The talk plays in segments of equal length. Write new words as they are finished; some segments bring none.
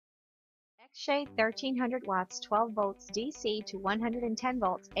Shade 1300 watts 12 volts DC to 110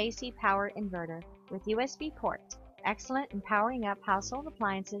 volts AC power inverter with USB port. Excellent in powering up household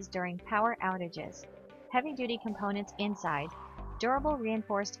appliances during power outages. Heavy-duty components inside. Durable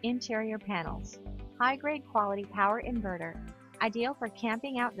reinforced interior panels. High-grade quality power inverter. Ideal for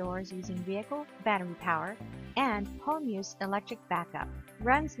camping outdoors using vehicle battery power and home use electric backup.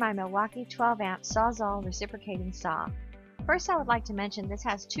 Runs my Milwaukee 12-amp Sawzall reciprocating saw. First, I would like to mention this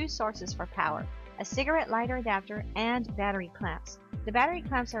has two sources for power, a cigarette lighter adapter and battery clamps. The battery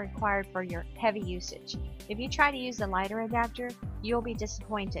clamps are required for your heavy usage. If you try to use the lighter adapter, you'll be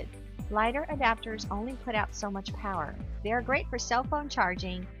disappointed. Lighter adapters only put out so much power. They are great for cell phone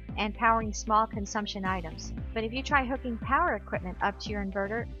charging and powering small consumption items. But if you try hooking power equipment up to your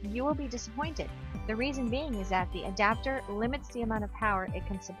inverter, you will be disappointed. The reason being is that the adapter limits the amount of power it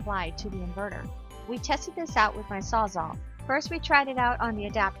can supply to the inverter. We tested this out with my Sawzall. First, we tried it out on the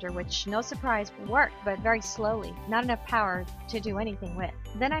adapter, which, no surprise, worked, but very slowly, not enough power to do anything with.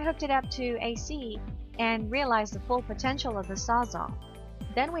 Then I hooked it up to AC and realized the full potential of the Sawzall.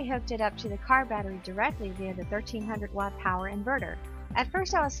 Then we hooked it up to the car battery directly via the 1300 watt power inverter. At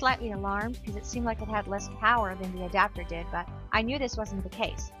first I was slightly alarmed because it seemed like it had less power than the adapter did, but I knew this wasn't the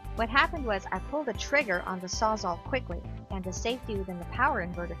case. What happened was I pulled the trigger on the Sawzall quickly, and the safety within the power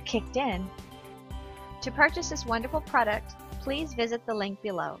inverter kicked in. To purchase this wonderful product, please visit the link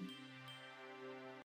below.